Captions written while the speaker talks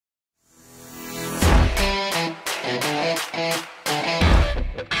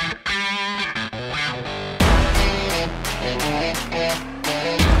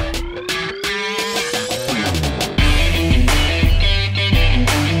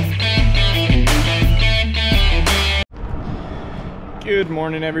Good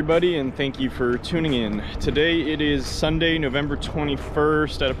morning, everybody, and thank you for tuning in. Today it is Sunday, November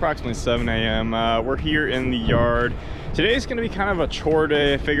 21st at approximately 7 a.m. We're here in the yard. Today's going to be kind of a chore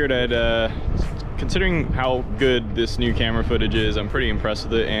day. I figured I'd, considering how good this new camera footage is, I'm pretty impressed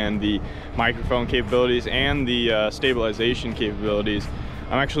with it, and the microphone capabilities and the stabilization capabilities.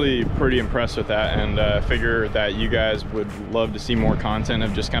 I'm actually pretty impressed with that, and figure that you guys would love to see more content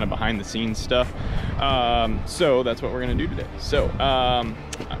of just kind of behind the scenes stuff. So that's what we're gonna do today. So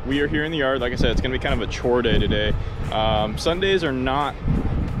we are here in the yard. Like I said, it's gonna be kind of a chore day today. Sundays are not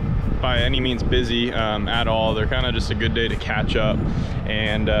by any means busy at all. They're kind of just a good day to catch up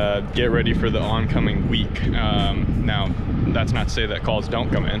and get ready for the oncoming week. Now, that's not to say that calls don't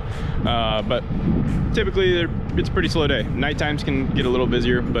come in, but typically it's a pretty slow day. Night times can get a little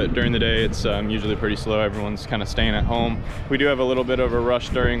busier, but during the day it's usually pretty slow. Everyone's kind of staying at home. We do have a little bit of a rush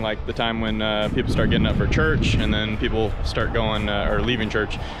during like the time when people start getting up for church, and then people start going or leaving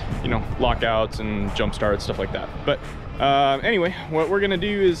church, you know, lockouts and jump starts, stuff like that. But anyway, what we're gonna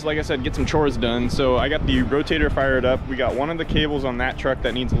do is, like I said, get some chores done. So I got the rotator fired up. We got one of the cables on that truck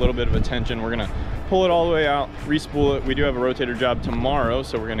that needs a little bit of attention. We're gonna pull it all the way out, re-spool it. We do have a rotator job tomorrow,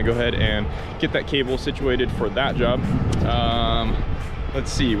 so we're gonna go ahead and get that cable situated for that job. Let's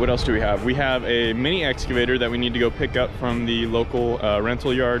see, what else do we have? We have a mini excavator that we need to go pick up from the local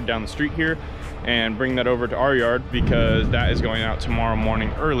rental yard down the street here and bring that over to our yard, because that is going out tomorrow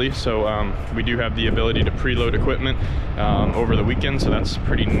morning early. So we do have the ability to preload equipment over the weekend, so that's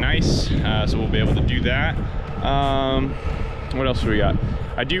pretty nice. So we'll be able to do that. What else do we got?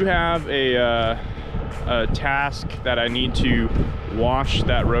 I do have a task that I need to wash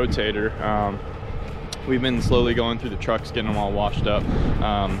that rotator. We've been slowly going through the trucks, getting them all washed up.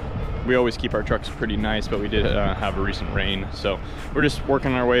 We always keep our trucks pretty nice, but we did have a recent rain, so we're just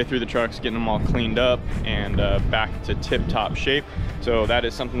working our way through the trucks, getting them all cleaned up and back to tip-top shape. So that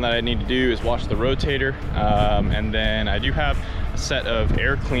is something that I need to do, is wash the rotator. And then I do have a set of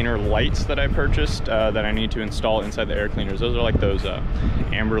air cleaner lights that I purchased that I need to install inside the air cleaners. Those are like those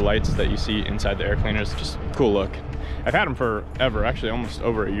amber lights that you see inside the air cleaners. Just cool look. I've had them forever, actually almost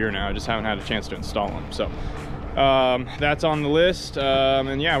over a year now. I just haven't had a chance to install them. So that's on the list.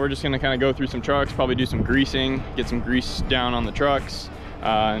 And yeah, we're just gonna kind of go through some trucks, probably do some greasing, get some grease down on the trucks,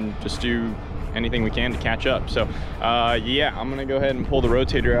 and just do anything we can to catch up. So yeah, I'm gonna go ahead and pull the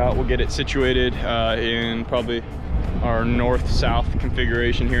rotator out. We'll get it situated in probably our north-south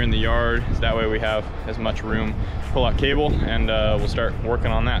configuration here in the yard, so that way we have as much room to pull out cable, and we'll start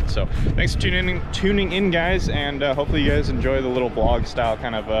working on that. So thanks for tuning in guys, and hopefully you guys enjoy the little vlog style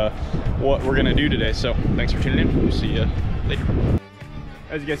kind of what we're gonna do today. So thanks for tuning in. We'll see you later.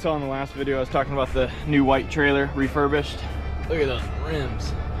 As you guys saw in the last video, I was talking about the new white trailer refurbished. Look at those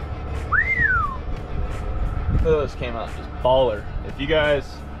rims. Those came out just baller. If you guys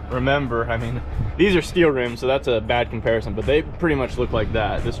remember, I mean, these are steel rims, so that's a bad comparison, but they pretty much look like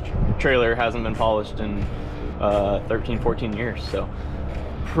that. This trailer hasn't been polished in 13-14 years, so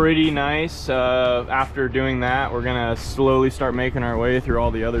pretty nice. After doing that, we're gonna slowly start making our way through all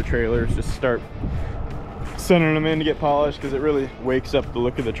the other trailers, just start sending them in to get polished, because it really wakes up the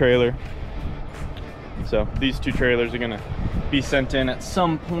look of the trailer. So these two trailers are gonna be sent in at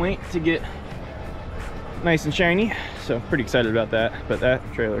some point to get nice and shiny, so pretty excited about that. But that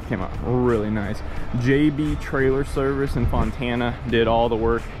trailer came out really nice. JB Trailer Service in Fontana did all the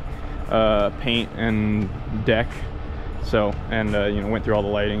work, paint and deck, so, and you know, went through all the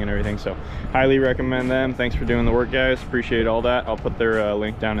lighting and everything. So highly recommend them. Thanks for doing the work guys, appreciate all that. I'll put their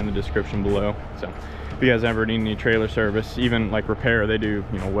link down in the description below. So if you guys ever need any trailer service, even like repair, they do,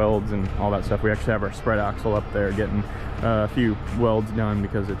 you know, welds and all that stuff. We actually have our spread axle up there getting a few welds done,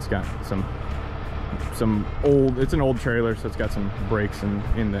 because it's got some old, it's an old trailer, so it's got some breaks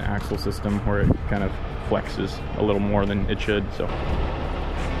in the axle system where it kind of flexes a little more than it should. So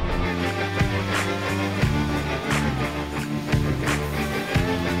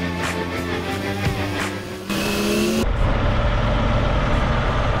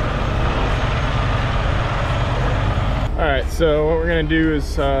alright, so what we're gonna do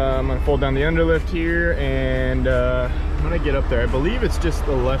is I'm gonna fold down the underlift here, and I'm gonna get up there. I believe it's just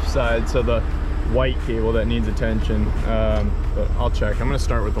the left side, so the white cable that needs attention, but I'll check. I'm gonna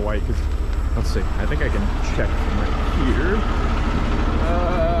start with the white, because let's see, I think I can check from right here.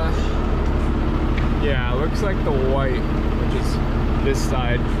 Yeah, it looks like the white, which is this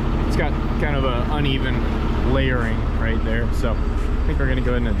side, it's got kind of an uneven layering right there, so I think we're gonna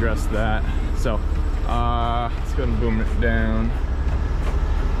go ahead and address that. So let's go ahead and boom it down,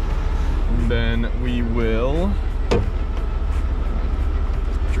 and then we will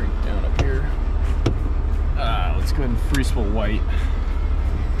drink down up here. Let's go ahead and free spool white.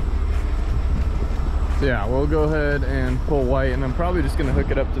 So yeah, we'll go ahead and pull white, and I'm probably just gonna hook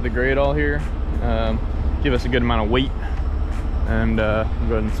it up to the grade all here, give us a good amount of weight, and we'll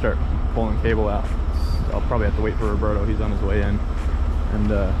go ahead and start pulling cable out. I'll probably have to wait for Roberto, he's on his way in, and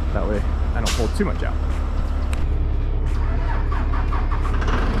that way I don't pull too much out.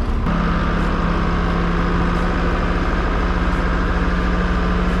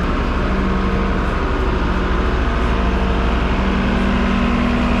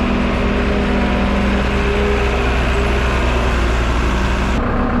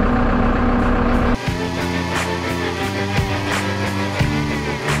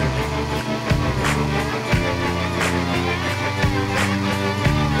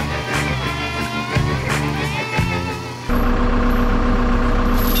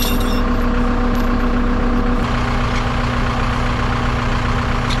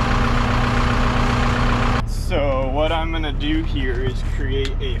 What I'm gonna do here is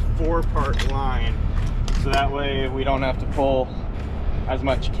create a 4-part line, so that way we don't have to pull as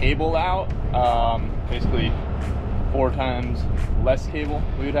much cable out. Basically 4 times less cable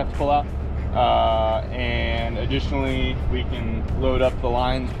we would have to pull out, and additionally we can load up the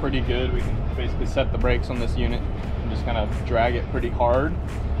lines pretty good. We can basically set the brakes on this unit and just kind of drag it pretty hard,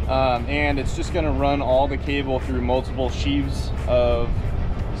 and it's just going to run all the cable through multiple sheaves of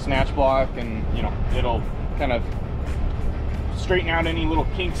snatch block, and you know, it'll kind of straighten out any little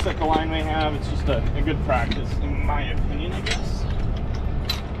kinks that the line may have. It's just a good practice, in my opinion, I guess.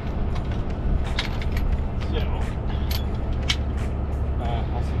 So,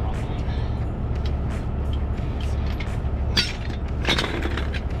 that's the wrong line.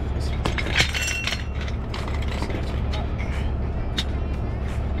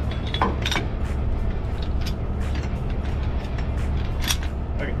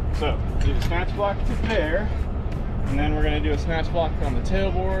 Okay, so do the snatch block to there. And then we're going to do a snatch block on the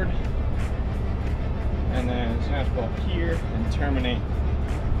tailboard, and then a snatch block here, and terminate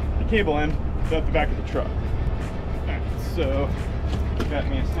the cable end at the back of the truck. Alright, so got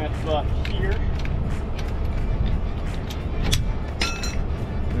me a snatch block here,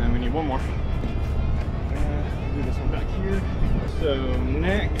 and then we need one more. Do this one back here. So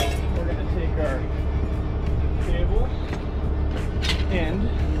next, we're going to take our cable end,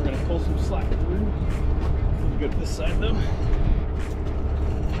 and we're going to pull some slack through. Go to this side though.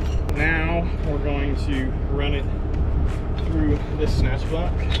 Now we're going to run it through this snatch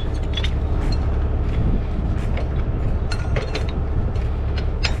block.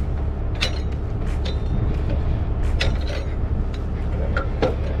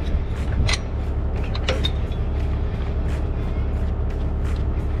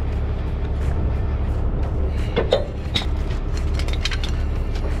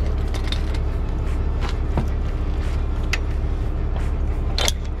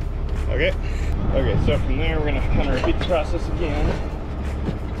 Okay, so from there we're going to kind of repeat the process again.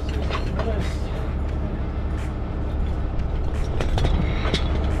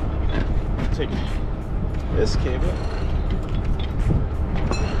 Take this cable.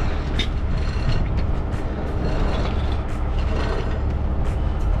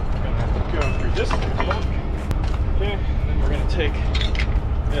 Gonna have to go through this cable. Okay, and then we're going to take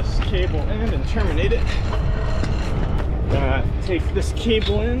this cable end and terminate it. Take this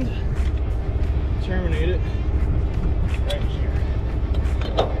cable end, terminate it right here,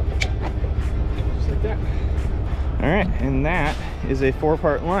 just like that. All right, and that is a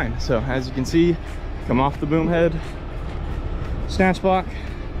 4-part line. So as you can see, come off the boom head, snatch block,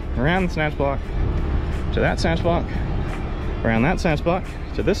 around the snatch block, to that snatch block, around that snatch block,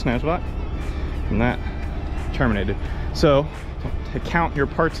 to this snatch block, and that terminated. So to count your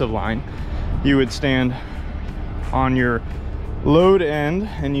parts of line, you would stand on your load end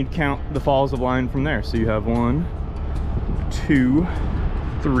and you'd count the falls of line from there. So you have 1, 2,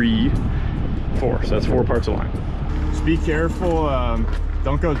 3, 4. So that's 4 parts of line. Just be careful,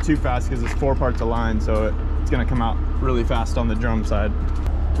 don't go too fast because it's 4 parts of line, so it's gonna come out really fast on the drum side.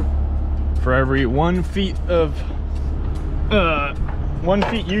 For every 1 feet of 1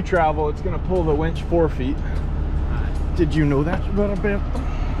 feet you travel, it's gonna pull the winch 4 feet. Did you know that?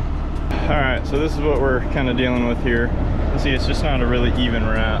 All right, so this is what we're kind of dealing with here. You see, it's just not a really even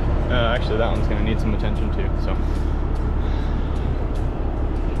wrap. Actually, that one's gonna need some attention too, so.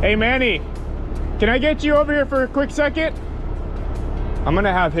 Hey Manny, can I get you over here for a quick second? I'm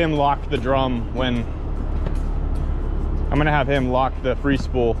gonna have him lock the drum when, I'm gonna have him lock the free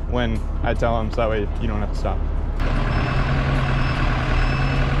spool when I tell him, so that way you don't have to stop.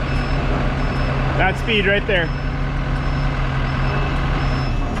 That speed right there.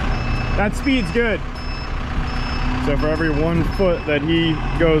 That speed's good. So for every 1 foot that he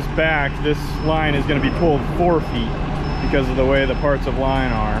goes back, this line is going to be pulled 4 feet because of the way the parts of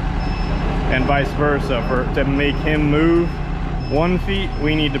line are, and vice versa. To make him move 1 feet,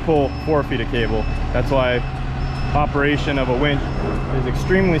 we need to pull 4 feet of cable. That's why operation of a winch is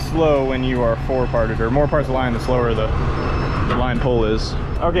extremely slow when you are 4-parted, or more parts of line, the slower the line pull is.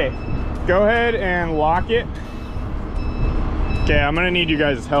 Okay, go ahead and lock it. Okay, I'm gonna need you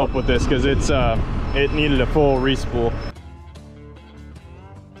guys' help with this because it needed a full re-spool.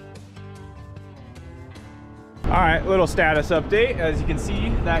 All right, little status update. As you can see,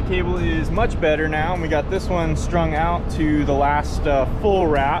 that cable is much better now, and we got this one strung out to the last full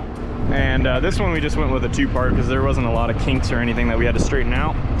wrap. And this one we just went with a 2-part because there wasn't a lot of kinks or anything that we had to straighten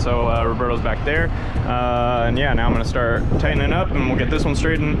out. So Roberto's back there, and yeah, now I'm gonna start tightening up, and we'll get this one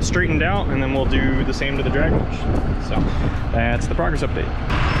straightened out, and then we'll do the same to the drag winch. So that's the progress update.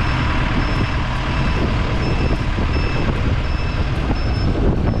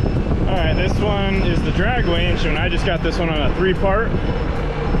 All right, this one is the drag winch, and I just got this one on a 3-part.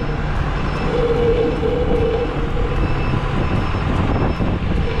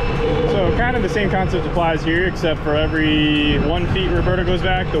 So kind of the same concept applies here, except for every 1 feet Roberto goes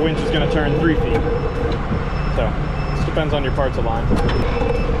back, the winch is going to turn 3 feet. So this depends on your parts of line.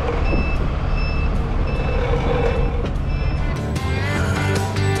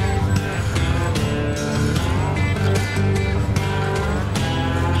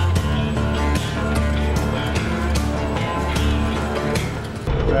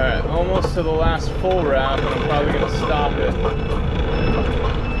 All right, almost to the last full wrap, and I'm probably going to stop it.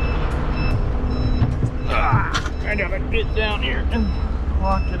 I gotta get down here and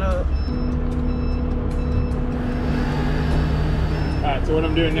lock it up. Alright, so what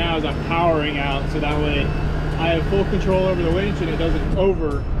I'm doing now is I'm powering out, so that way I have full control over the winch and it doesn't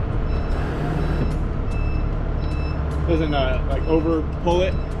like over pull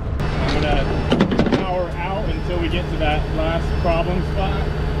it. I'm gonna power out until we get to that last problem spot,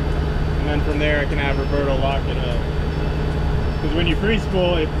 and then from there I can have Roberto lock it up. Because when you free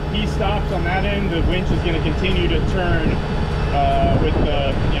spool, if he stops on that end, the winch is going to continue to turn with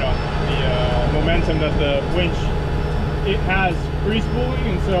the momentum that the winch has free spooling,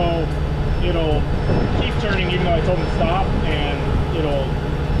 and so it'll keep turning even though I told him to stop, and it'll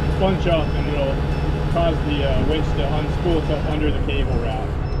bunch up and it'll cause the winch to unspool itself under the cable wrap.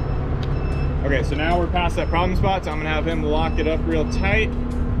 Okay, so now we're past that problem spot, so I'm going to have him lock it up real tight,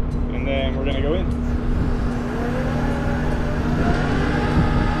 and then we're going to go in.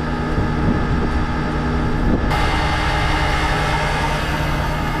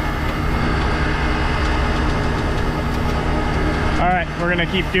 Alright, we're gonna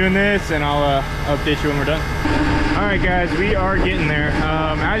keep doing this, and I'll update you when we're done. Alright guys, we are getting there.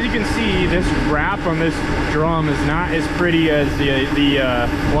 As you can see, this wrap on this drum is not as pretty as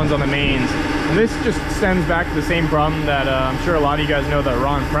the ones on the mains. And this just stems back to the same problem that I'm sure a lot of you guys know that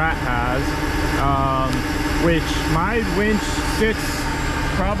Ron Pratt has, which my winch sits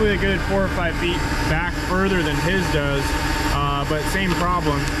probably a good 4 or 5 feet back further than his does, but same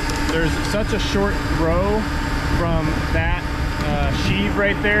problem. There's such a short throw from that sheave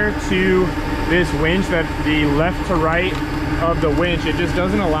right there to this winch that the left to right of the winch, it just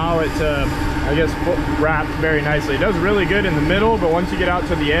doesn't allow it to, I guess, wrap very nicely. It does really good in the middle, but once you get out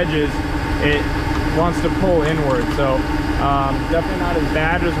to the edges, it wants to pull inward. So definitely not as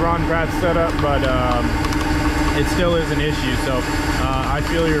bad as Ron Pratt's setup, but it still is an issue. So I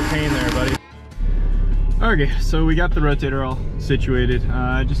feel your pain there, buddy. Okay, so we got the rotator all situated.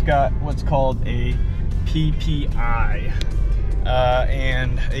 I just got what's called a PPI.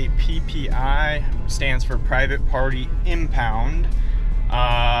 And a PPI stands for private party impound,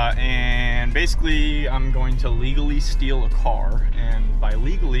 and basically I'm going to legally steal a car, and by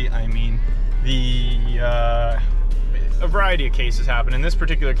legally I mean a variety of cases happen. In this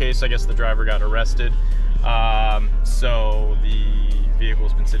particular case, I guess the driver got arrested, so the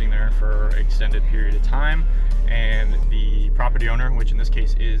vehicle's been sitting there for an extended period of time, and the property owner, which in this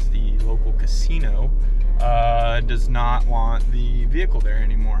case is the local casino, does not want the vehicle there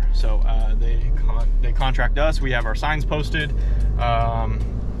anymore. So they contract us. We have our signs posted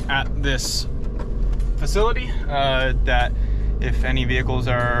at this facility that if any vehicles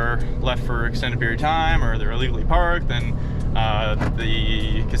are left for extended period of time or they're illegally parked, then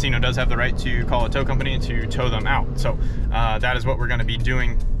the casino does have the right to call a tow company to tow them out. So that is what we're going to be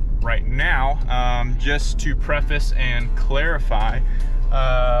doing right now. Just to preface and clarify,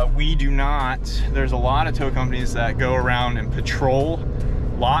 we do not, there's a lot of tow companies that go around and patrol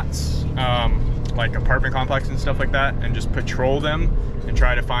lots like apartment complexes and stuff like that, and just patrol them and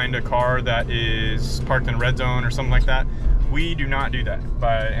try to find a car that is parked in a red zone or something like that. We do not do that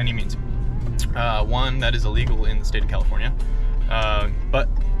by any means. One, that is illegal in the state of California, but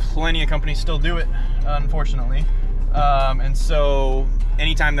plenty of companies still do it, unfortunately. And so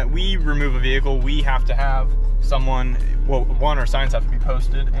anytime that we remove a vehicle, we have to have someone, well, one, our signs have to be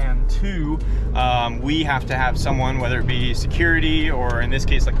posted, and two, we have to have someone, whether it be security or in this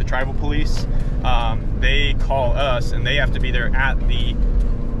case like the tribal police, they call us and they have to be there at the,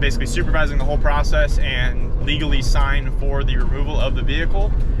 basically supervising the whole process and legally sign for the removal of the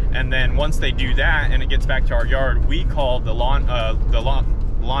vehicle. And then once they do that and it gets back to our yard, we call the law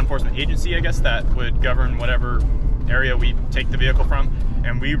enforcement agency, I guess, that would govern whatever area we take the vehicle from,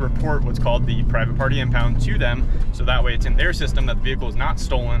 and we report what's called the private party impound to them, so that way it's in their system that the vehicle is not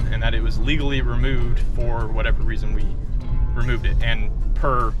stolen and that it was legally removed for whatever reason we removed it, and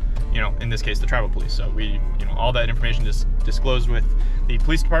per, you know, in this case the tribal police. So we, you know, all that information is disclosed with the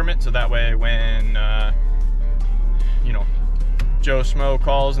police department, so that way when you know, Joe Schmo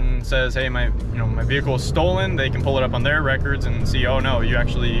calls and says, hey, my vehicle is stolen, they can pull it up on their records and see, oh no, you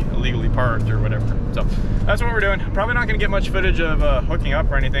actually illegally parked or whatever. So that's what we're doing. Probably not gonna get much footage of hooking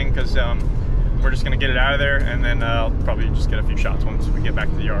up or anything, because we're just gonna get it out of there, and then I'll probably just get a few shots once we get back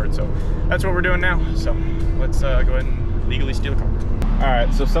to the yard. So that's what we're doing now. So let's go ahead and legally steal a car. All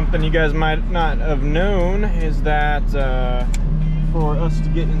right, so something you guys might not have known is that for us to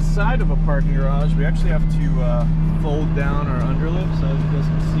get inside of a parking garage, we actually have to fold down our underlip. So as you guys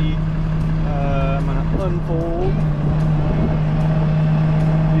can see, I'm gonna unfold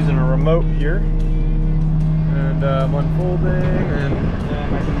using a remote here, and I'm unfolding, and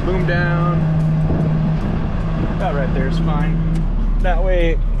then I can boom down. That right there is fine. That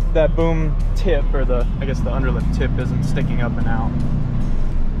way that boom tip, or I guess the underlip tip, isn't sticking up and out.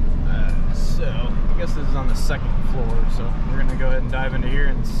 So I guess this is on the second floor, so we're gonna go ahead and dive into here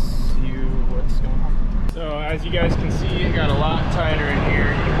and see what's going on. So as you guys can see, it got a lot tighter in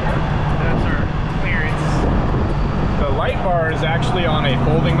here. That's our clearance. The light bar is actually on a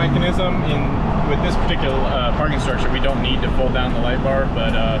folding mechanism. With this particular parking structure, we don't need to fold down the light bar,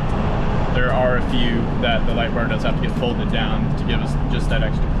 but there are a few that the light bar does have to get folded down to give us just that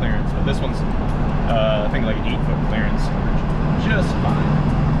extra clearance. But this one's, I think, like an 8-foot clearance, just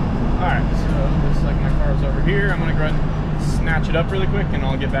fine. Alright, so looks like my car's over here. I'm gonna go ahead and snatch it up really quick, and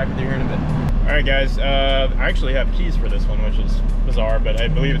I'll get back with you here in a bit. Alright guys, I actually have keys for this one, which is bizarre, but I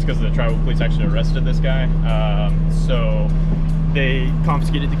believe it's because the tribal police actually arrested this guy. So they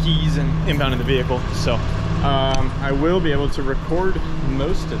confiscated the keys and impounded the vehicle. So I will be able to record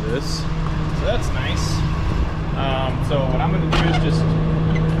most of this, so that's nice. So what I'm gonna do is just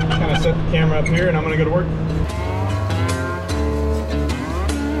kind of set the camera up here, and I'm gonna go to work.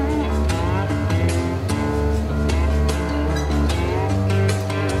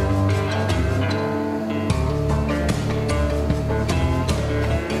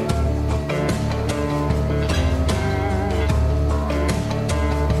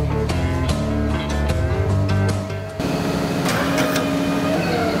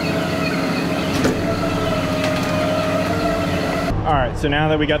 Alright, so now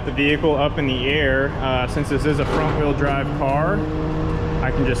that we got the vehicle up in the air, since this is a front wheel drive car,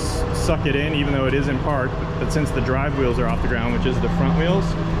 I can just suck it in even though it is in park, but since the drive wheels are off the ground, which is the front wheels,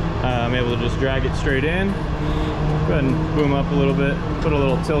 I'm able to just drag it straight in. Go ahead and boom up a little bit, put a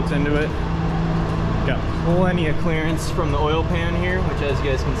little tilt into it. Got plenty of clearance from the oil pan here, which as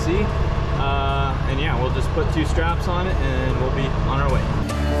you guys can see. And yeah, we'll just put 2 straps on it and we'll be on our way.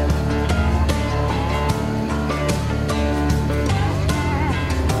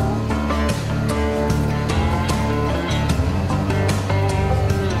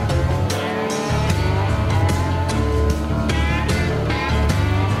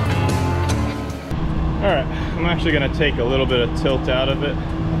 Alright, I'm actually going to take a little bit of tilt out of it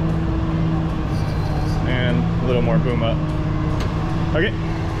and a little more boom up. Okay,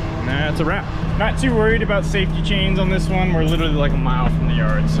 that's a wrap. Not too worried about safety chains on this one. We're literally like a mile from the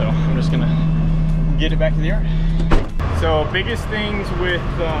yard, so I'm just going to get it back to the yard. So biggest things with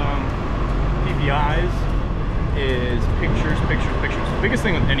PPIs is pictures. The biggest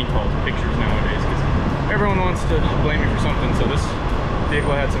thing with any call is pictures nowadays, because everyone wants to blame me for something. So this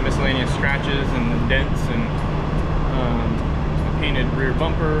vehicle had some miscellaneous scratches and dents and a painted rear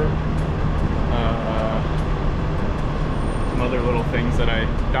bumper, some other little things that I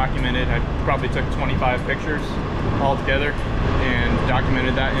documented. I probably took 25 pictures all together and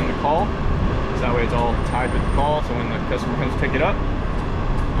documented that in the call, so that way it's all tied with the call, so when the customer comes to pick it up,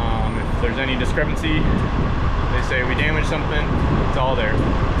 if there's any discrepancy, they say we damaged something, it's all there.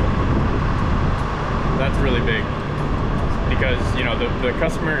 That's really big, because you know the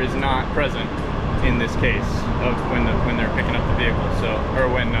customer is not present in this case of when they're picking up the vehicle, so, or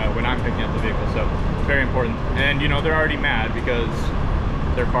when I'm picking up the vehicle, so it's very important. And you know, they're already mad because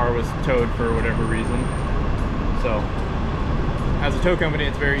their car was towed for whatever reason. So as a tow company,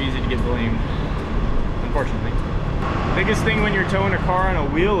 it's very easy to get blamed, unfortunately. Biggest thing when you're towing a car on a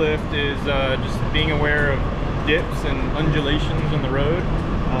wheel lift is just being aware of dips and undulations on the road,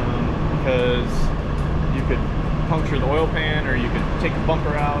 because you could puncture the oil pan, or you could take a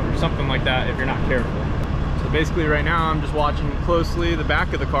bumper out or something like that if you're not careful. So basically right now I'm just watching closely the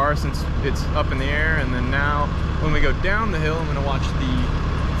back of the car since it's up in the air, and then now when we go down the hill I'm going to watch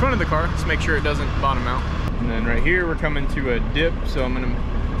the front of the car to make sure it doesn't bottom out. And then right here we're coming to a dip, so I'm going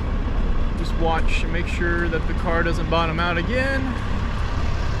to just watch and make sure that the car doesn't bottom out again.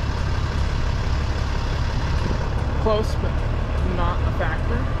 Close, but not a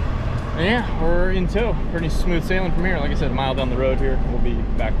factor. And yeah, we're in tow. Pretty smooth sailing from here. Like I said, a mile down the road here, we'll be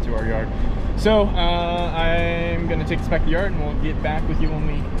back to our yard. So I'm gonna take this back to the yard and we'll get back with you when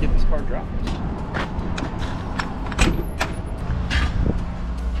we get this car dropped.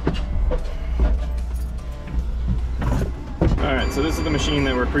 All right, so this is the machine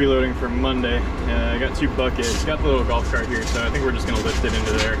that we're preloading for Monday. I got 2 buckets, got the little golf cart here, so I think we're just gonna lift it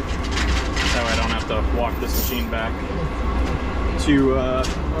into there. That way I don't have to walk this machine back to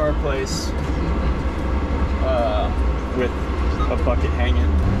our place with a bucket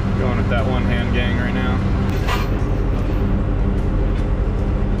hanging. Going with that one hand gang right now.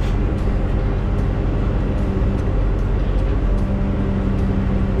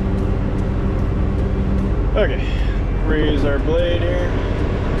 Okay, raise our blade here.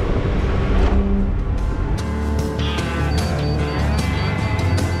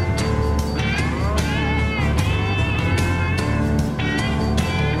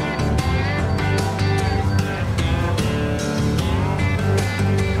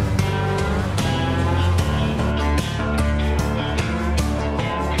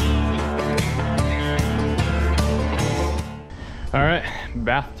 All right,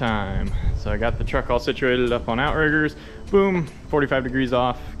 bath time. So I got the truck all situated up on outriggers. Boom, 45 degrees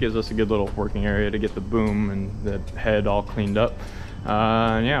off. Gives us a good little working area to get the boom and the head all cleaned up.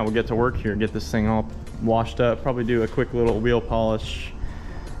 Yeah, we'll get to work here, get this thing all washed up, probably do a quick little wheel polish,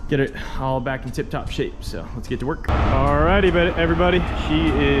 get it all back in tip-top shape. So let's get to work. Alrighty, but everybody, she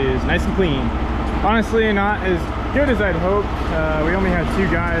is nice and clean. Honestly, not as good as I'd hoped. We only had 2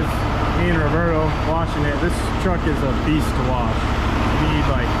 guys, me and Roberto, washing it. This truck is a beast to wash. You need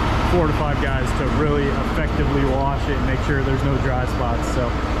like 4 to 5 guys to really effectively wash it and make sure there's no dry spots. So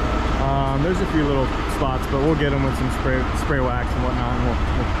there's a few little spots, but we'll get them with some spray wax and whatnot, and we'll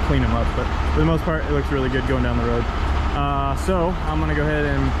clean them up. But for the most part, it looks really good going down the road. So I'm gonna go ahead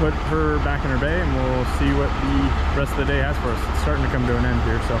and put her back in her bay, and we'll see what the rest of the day has for us. It's starting to come to an end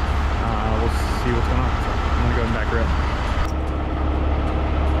here, so we'll see what's going on. So I'm gonna go ahead and back her up.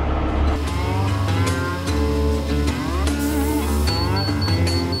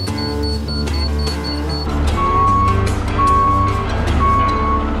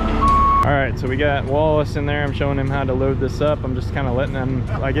 All right, so we got Wallace in there. I'm showing him how to load this up. I'm just kind of letting him,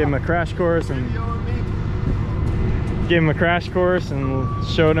 I gave him a crash course and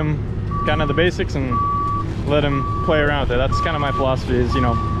showed him kind of the basics and let him play around with it. That's kind of my philosophy is, you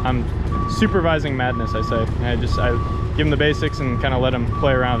know, I'm supervising madness, I say. I give him the basics and kind of let him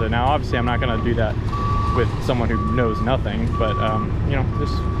play around with it. Now, obviously, I'm not going to do that with someone who knows nothing, but, you know,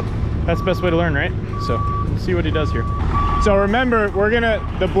 that's the best way to learn, right? So we'll see what he does here. So remember,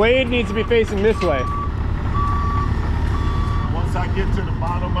 the blade needs to be facing this way. Once I get to the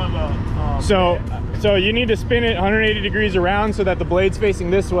bottom of the... So you need to spin it 180 degrees around so that the blade's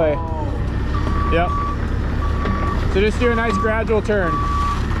facing this way. Oh. Yep. So just do a nice gradual turn.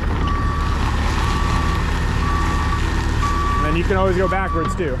 And then you can always go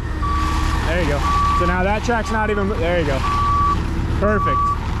backwards too. There you go. So now that track's not even, there you go. Perfect.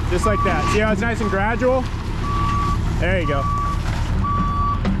 Just like that. See how it's nice and gradual? There you go.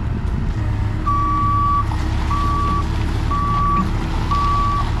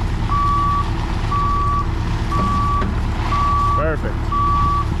 Perfect.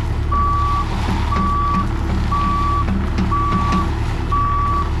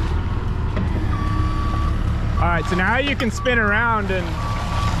 All right, so now you can spin around and...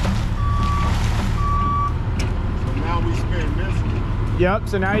 So now we spin this. Yep,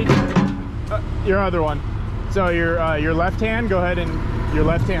 so now you can... your other one. So your left hand, go ahead and your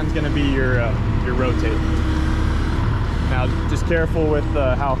left hand's gonna be your rotate. Now just careful with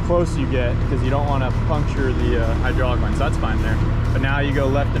how close you get because you don't want to puncture the hydraulic line, so that's fine there. But now you go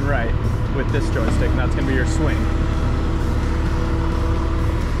left and right. with this joystick, and that's gonna be your swing.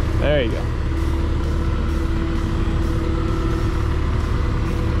 There you go.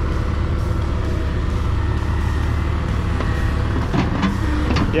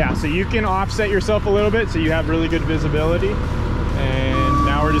 Yeah, so you can offset yourself a little bit so you have really good visibility. And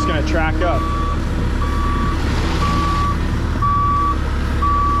now we're just gonna track up.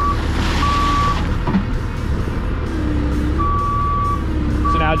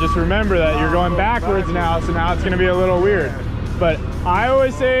 So now just remember that you're going backwards now, so now it's gonna be a little weird. But I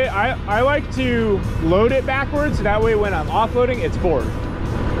always say, I like to load it backwards, so that way when I'm offloading, it's forward.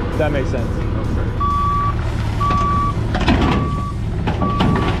 If that makes sense.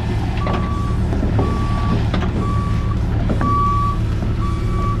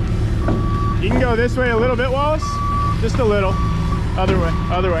 You can go this way a little bit, Wallace. Just a little. Other way,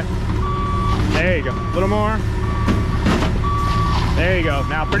 other way. There you go. A little more. There you go.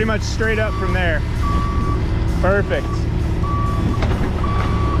 Now pretty much straight up from there. Perfect.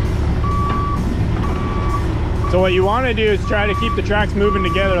 So what you want to do is try to keep the tracks moving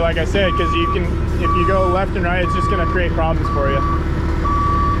together, like I said, because you can, if you go left and right, it's just going to create problems for you.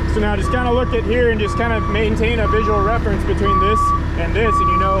 So now just kind of look at here and just kind of maintain a visual reference between this and this, and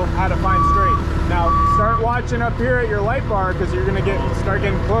you know how to find straight. Now start watching up here at your light bar, because you're going to start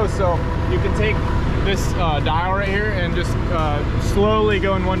getting close. So you can take this dial right here and just slowly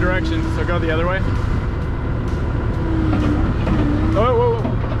go in one direction. So go the other way. Oh, whoa,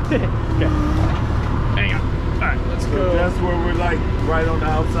 whoa. Okay. Hang on. All right, let's go. That's where we're like right on the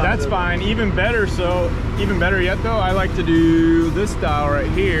outside. That's fine. Even better. So even better yet, though, I like to do this dial right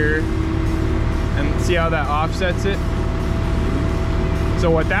here and see how that offsets it.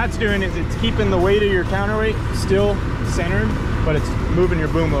 So what that's doing is it's keeping the weight of your counterweight still centered, but it's moving your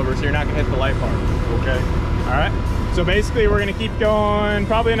boom over, so you're not gonna hit the light bar. Okay. All right. So basically, we're gonna keep going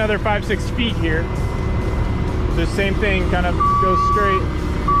probably another 5-6 feet here. The same thing, kind of goes straight.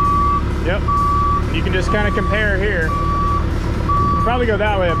 Yep. You can just kind of compare here. Probably go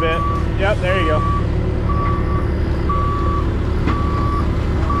that way a bit. Yep, there you go.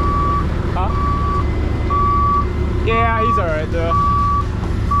 Huh? Yeah, he's all right though.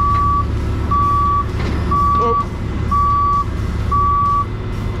 Whoa.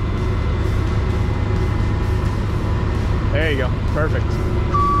 There you go, perfect.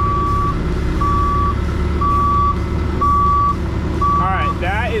 All right,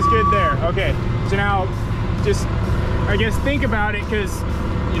 that is good there. Okay. So now, just, I guess, think about it, because,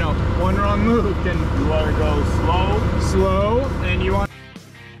 you know, one wrong move can... You want to go slow? Slow, and you want...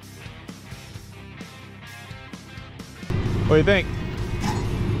 What do you think?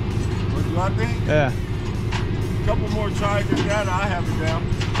 What do I think? Yeah. A couple more tries than that, I have it down.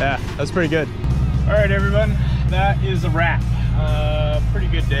 Yeah, that's pretty good. All right, everyone, that is a wrap. Pretty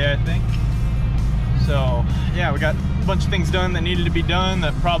good day, I think. So, yeah, we got a bunch of things done that needed to be done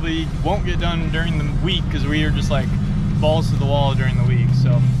that probably won't get done during the week, because we are just like balls to the wall during the week.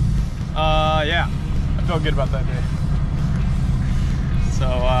 So yeah, I felt good about that day. So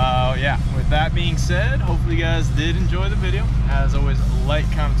yeah, with that being said, hopefully you guys did enjoy the video. As always, like,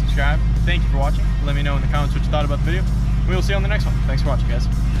 comment, subscribe. Thank you for watching. Let me know in the comments what you thought about the video. We will see you on the next one. Thanks for watching, guys.